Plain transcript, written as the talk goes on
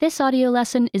This audio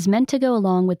lesson is meant to go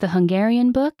along with the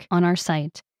Hungarian book on our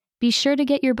site. Be sure to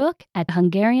get your book at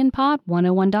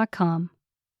hungarianpod101.com.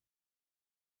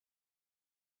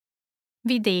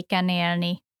 Vidéken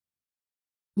élni.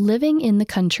 Living in the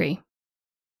country.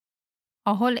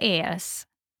 Ahol élsz.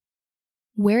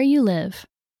 Where you live.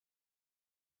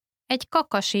 Egy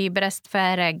kakas ébreszt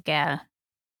fel reggel.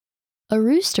 A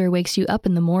rooster wakes you up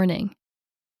in the morning.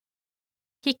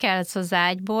 Kikelsz az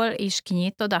ágyból, és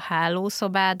kinyitod a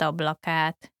hálószobád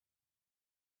ablakát.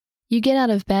 You get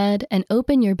out of bed and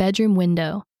open your bedroom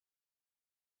window.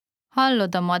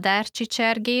 Hallod a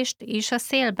madárcsicsergést és a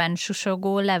szélben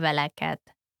susogó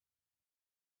leveleket.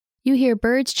 You hear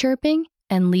birds chirping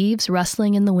and leaves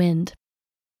rustling in the wind.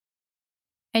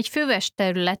 Egy füves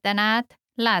területen át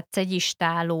látsz egy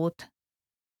istállót.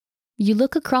 You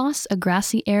look across a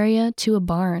grassy area to a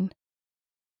barn.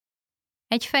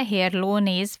 Egy fehér ló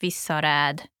néz vissza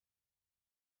rád.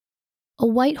 A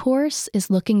white horse is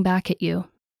looking back at you.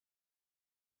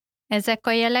 Ezek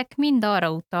a jelek mind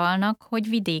arra utalnak, hogy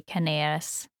vidéken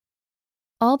élsz.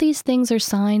 All these things are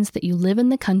signs that you live in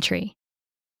the country.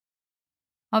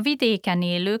 A vidéken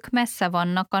élők messze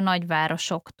vannak a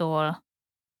nagyvárosoktól.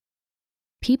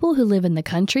 People who live in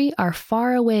the country are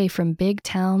far away from big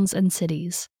towns and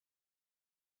cities.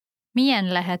 Milyen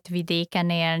lehet vidéken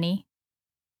élni?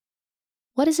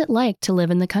 What is it like to live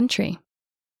in the country?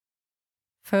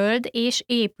 Föld és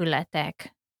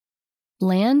épületek.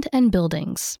 Land and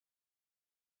buildings.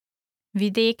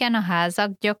 Vidéken a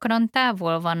házak gyakran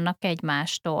távol vannak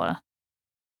egymástól.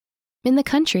 In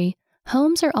the country,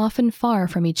 homes are often far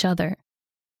from each other.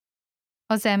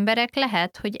 Az emberek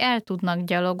lehet, hogy el tudnak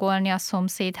gyalogolni a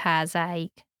szomszéd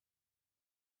házáig.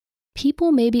 People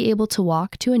may be able to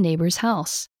walk to a neighbor's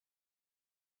house.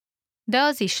 De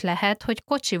az is lehet, hogy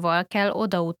kocsival kell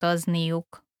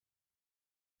odautazniuk.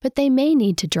 But they may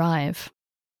need to drive.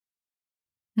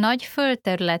 Nagy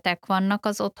földterületek vannak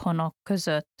az otthonok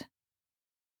között.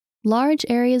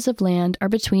 Large areas of land are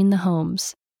between the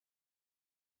homes.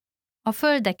 A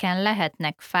földeken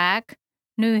lehetnek fák,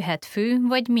 nőhet fű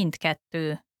vagy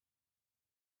mindkettő.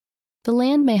 The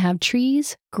land may have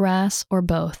trees, grass, or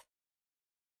both.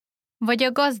 Vagy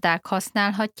a gazdák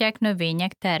használhatják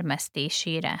növények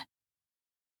termesztésére.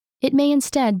 It may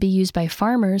instead be used by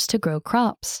farmers to grow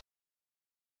crops.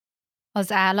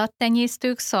 Az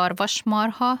állattenyésztők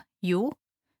szarvasmarha, juh,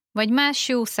 vagy más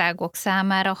jószágok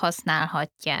számára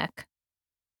használhatják.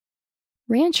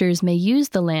 Ranchers may use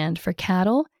the land for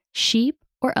cattle, sheep,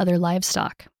 or other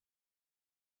livestock.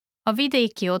 A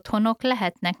vidéki otthonok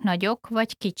lehetnek nagyok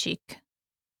vagy kicsik.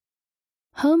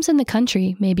 Homes in the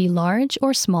country may be large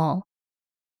or small.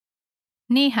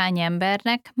 Néhány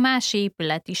embernek más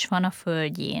épület is van a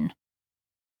földjén.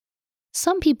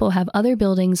 Some people have other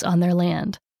buildings on their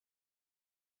land.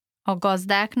 A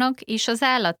gazdáknak és az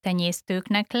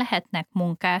állattenyésztőknek lehetnek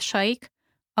munkásaik,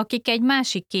 akik egy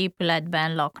másik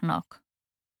épületben laknak.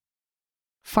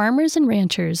 Farmers and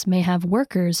ranchers may have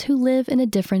workers who live in a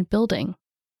different building.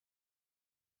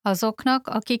 Azoknak,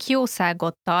 akik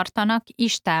jószágot tartanak,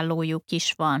 istállójuk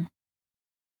is van.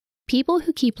 People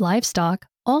who keep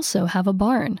livestock also have a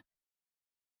barn.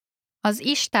 Az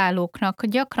istállóknak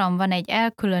gyakran van egy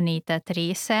elkülönített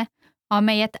része,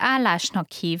 amelyet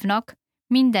állásnak hívnak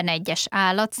minden egyes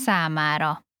állat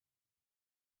számára.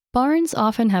 Barns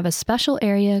often have a special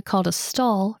area called a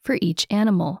stall for each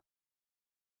animal.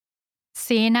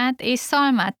 Szénát és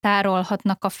szalmát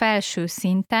tárolhatnak a felső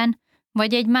szinten,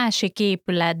 vagy egy másik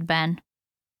épületben.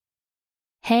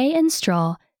 Hay and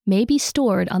straw may be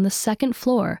stored on the second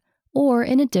floor or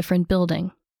in a different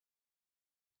building.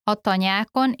 A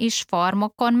tanyákon és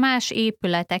farmokon más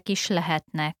épületek is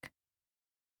lehetnek.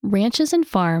 Ranches and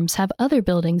farms have other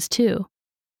buildings too.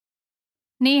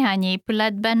 Néhány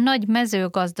épületben nagy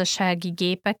mezőgazdasági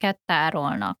gépeket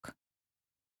tárolnak.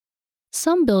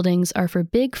 Some buildings are for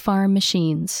big farm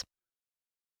machines.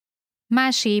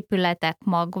 Más épületek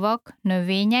magvak,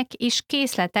 növények és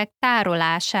készletek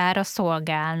tárolására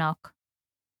szolgálnak.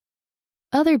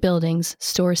 Other buildings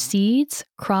store seeds,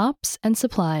 crops, and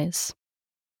supplies.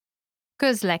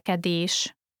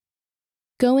 Közlekedés.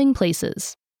 Going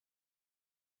places.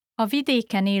 A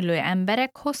vidéken élő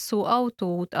emberek hosszú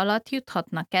autóút alatt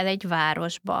juthatnak el egy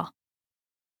városba.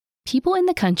 People in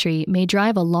the country may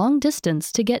drive a long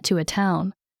distance to get to a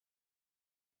town.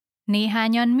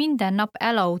 Néhányan minden nap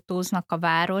elautóznak a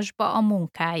városba a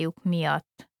munkájuk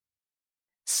miatt.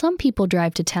 Some people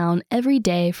drive to town every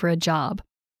day for a job.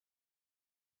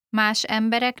 Más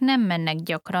emberek nem mennek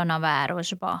gyakran a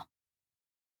városba.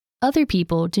 Other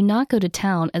people do not go to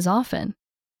town as often.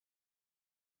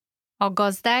 A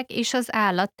gazdák és az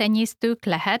állattenyésztők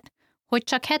lehet, hogy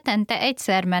csak hetente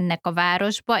egyszer mennek a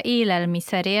városba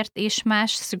élelmiszerért és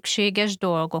más szükséges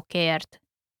dolgokért.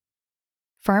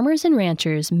 Farmers and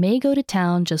ranchers may go to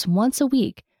town just once a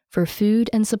week for food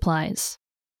and supplies.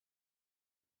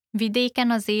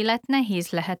 Vidéken az élet nehéz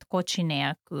lehet kocsi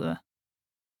nélkül.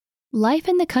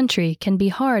 Life in the country can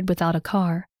be hard without a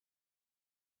car.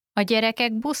 A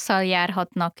gyerekek busszal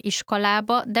járhatnak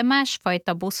iskolába, de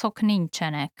másfajta buszok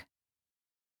nincsenek.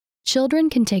 Children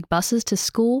can take buses to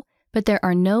school, but there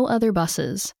are no other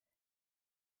buses.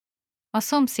 A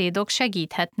szomszédok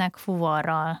segíthetnek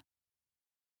fuvarral.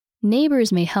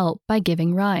 Neighbors may help by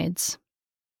giving rides.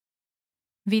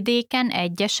 Vidéken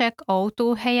egyesek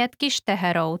autó helyett kis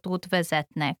teherautót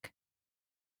vezetnek.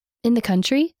 In the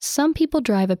country, some people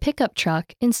drive a pickup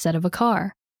truck instead of a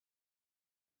car.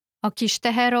 A kis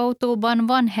teherautóban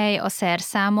van hely a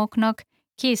szerszámoknak,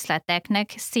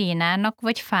 készleteknek, szénának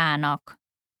vagy fának.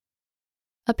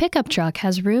 A pickup truck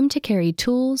has room to carry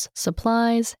tools,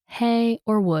 supplies, hay,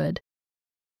 or wood.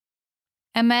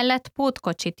 Emellett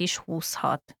pótkocsit is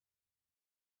húzhat.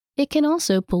 It can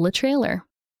also pull a trailer.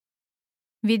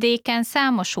 Vidéken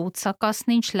számos útszakasz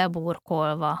nincs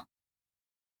leburkolva.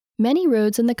 Many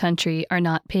roads in the country are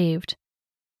not paved.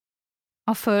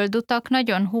 A földutak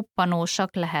nagyon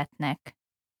huppanósak lehetnek.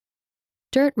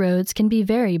 Dirt roads can be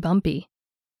very bumpy.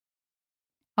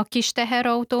 A kis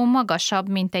teherautó magasabb,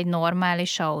 mint egy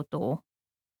normális autó.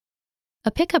 A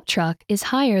pickup truck is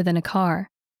higher than a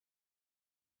car.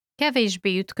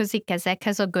 Kevésbé ütközik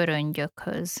ezekhez a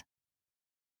göröngyökhöz.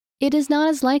 It is not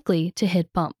as likely to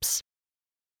hit bumps.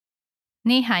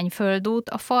 Néhány földút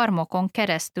a farmokon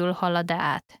keresztül halad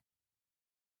át.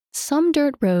 Some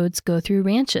dirt roads go through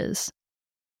ranches.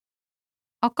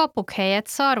 A kapuk helyett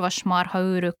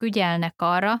szarvasmarhaőrök ügyelnek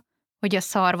arra, hogy a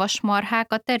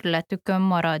szarvasmarhák a területükön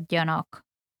maradjanak.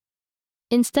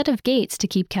 Instead of gates to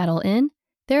keep cattle in,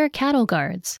 there are cattle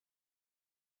guards.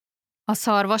 A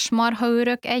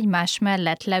szarvasmarhaőrök egymás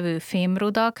mellett levő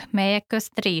fémrudak, melyek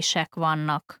közt rések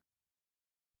vannak.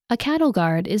 A cattle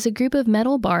guard is a group of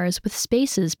metal bars with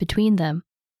spaces between them.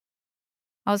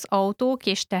 Az autók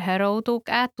és teherautók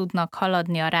át tudnak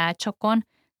haladni a rácsokon,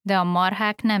 de a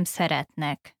marhák nem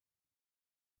szeretnek.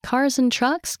 Cars and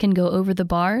trucks can go over the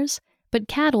bars, but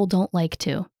cattle don't like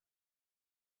to.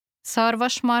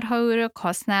 Szarvasmarhaőrök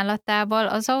használatával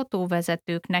az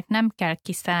autóvezetőknek nem kell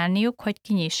kiszállniuk, hogy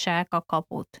kinyissák a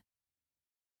kaput.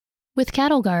 With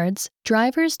cattle guards,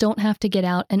 drivers don't have to get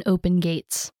out and open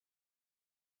gates.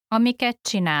 Amiket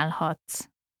csinálhatsz.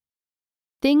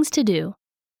 Things to do.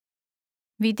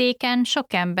 Vidéken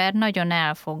sok ember nagyon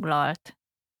elfoglalt.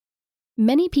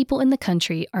 Many people in the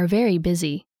country are very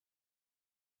busy.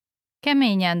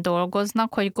 Keményen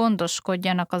dolgoznak, hogy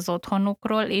gondoskodjanak az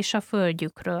otthonukról és a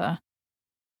földjükről.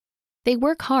 They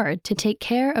work hard to take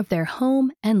care of their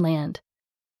home and land.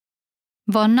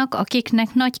 Vannak,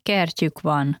 akiknek nagy kertjük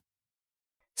van.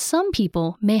 Some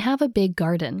people may have a big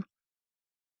garden.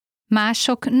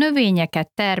 Mások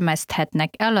növényeket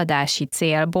termeszthetnek eladási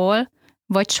célból,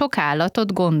 vagy sok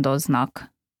állatot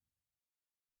gondoznak.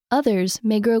 Others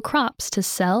may grow crops to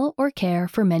sell or care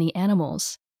for many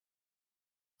animals.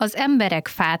 Az emberek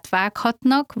fát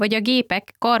vághatnak, vagy a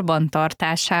gépek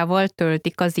karbantartásával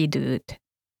töltik az időt.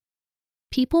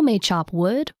 People may chop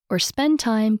wood or spend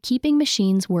time keeping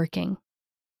machines working.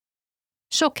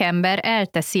 Sok ember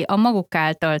elteszi a maguk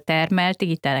által termelt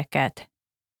ételeket.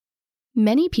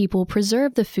 Many people preserve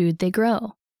the food they grow.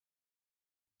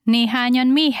 Néhányan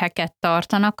méheket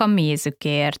tartanak a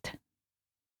mézükért.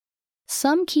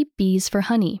 Some keep bees for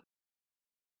honey.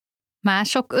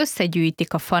 Mások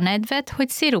összegyűjtik a fanedvet, hogy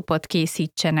szirupot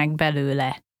készítsenek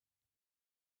belőle.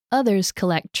 Others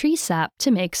collect tree sap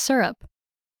to make syrup.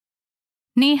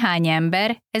 Néhány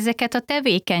ember ezeket a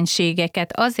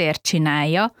tevékenységeket azért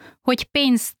csinálja, hogy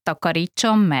pénzt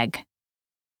takarítson meg.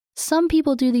 Some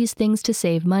people do these things to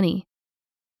save money.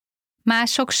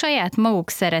 Mások saját maguk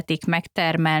szeretik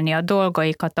megtermelni a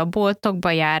dolgaikat a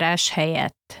boltokba járás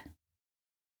helyett.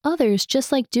 Others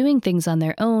just like doing things on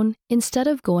their own instead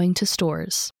of going to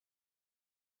stores.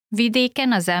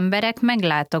 Vidéken az emberek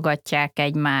meglátogatják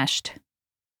egymást.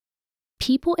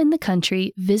 People in the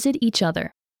country visit each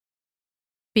other.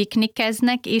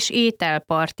 Piknikeznek és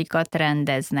ételpartikat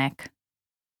rendeznek.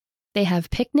 They have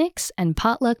picnics and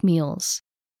potluck meals.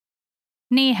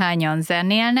 Néhányan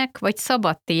zenélnek vagy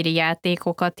szabadtéri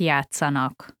játékokat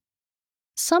játszanak.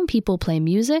 Some people play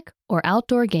music or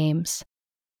outdoor games.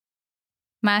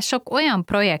 Mások olyan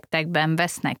projektekben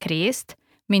vesznek részt,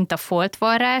 mint a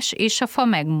foltvarrás és a fa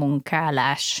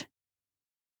megmunkálás.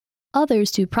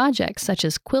 Others do projects such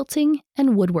as quilting and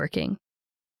woodworking.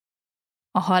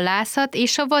 A halászat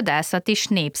és a vadászat is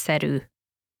népszerű.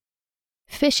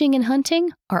 Fishing and hunting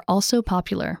are also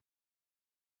popular.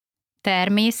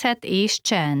 Természet és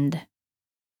csend.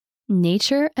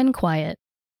 Nature and quiet.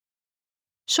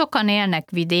 Sokan élnek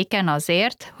vidéken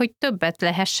azért, hogy többet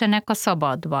lehessenek a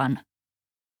szabadban.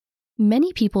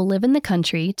 Many people live in the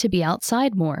country to be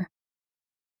outside more.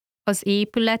 Az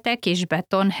épületek és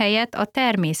beton helyett a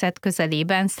természet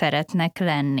közelében szeretnek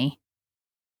lenni.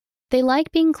 They like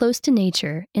being close to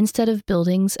nature instead of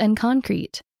buildings and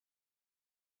concrete.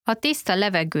 A tiszta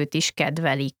levegőt is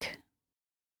kedvelik.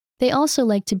 They also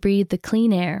like to breathe the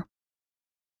clean air.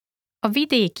 A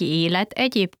vidéki élet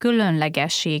egyéb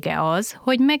különlegessége az,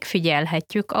 hogy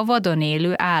megfigyelhetjük a vadon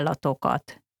élő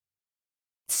állatokat.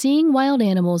 Seeing wild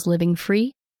animals living free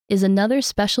is another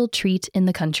special treat in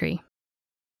the country.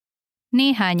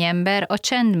 Néhány ember a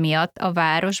csend miatt a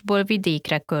városból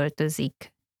vidékre költözik.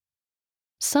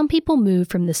 Some people move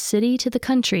from the city to the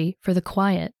country for the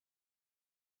quiet.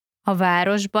 A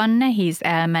városban nehéz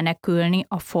elmenekülni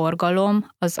a forgalom,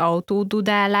 az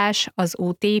autódudálás, az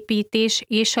útépítés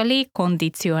és a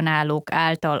légkondicionálók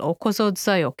által okozott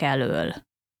zajok elől.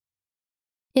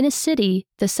 In a city,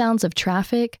 the sounds of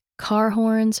traffic, car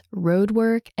horns,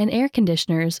 roadwork, and air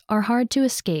conditioners are hard to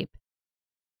escape.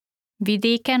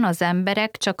 Vidéken az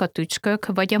emberek csak a tücskök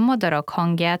vagy a madarak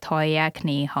hangját hallják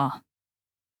néha.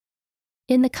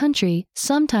 In the country,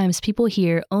 sometimes people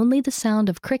hear only the sound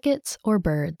of crickets or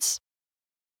birds.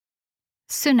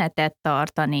 Szünetet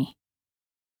tartani.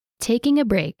 Taking a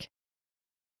break.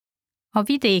 A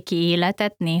vidéki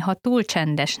életet néha túl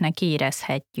csendesnek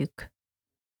érezhetjük.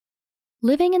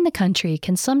 Living in the country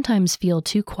can sometimes feel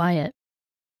too quiet.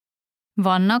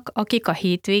 Vannak, akik a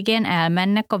hétvégén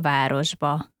elmennek a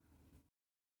városba.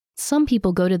 Some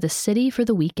people go to the city for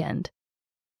the weekend.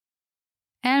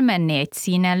 Elmenni egy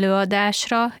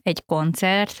színelőadásra, egy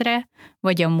koncertre,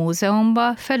 vagy a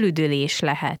múzeumba felüdülés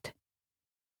lehet.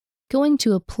 Going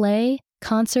to a play,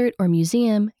 concert, or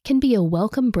museum can be a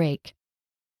welcome break.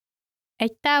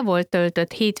 Egy távol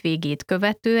töltött hétvégét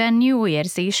követően jó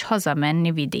érzés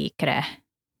hazamenni vidékre.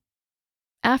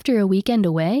 After a weekend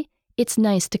away, it's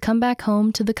nice to come back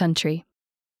home to the country.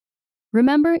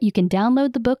 Remember, you can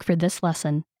download the book for this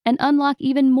lesson and unlock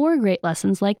even more great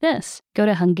lessons like this. Go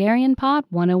to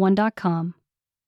HungarianPod101.com.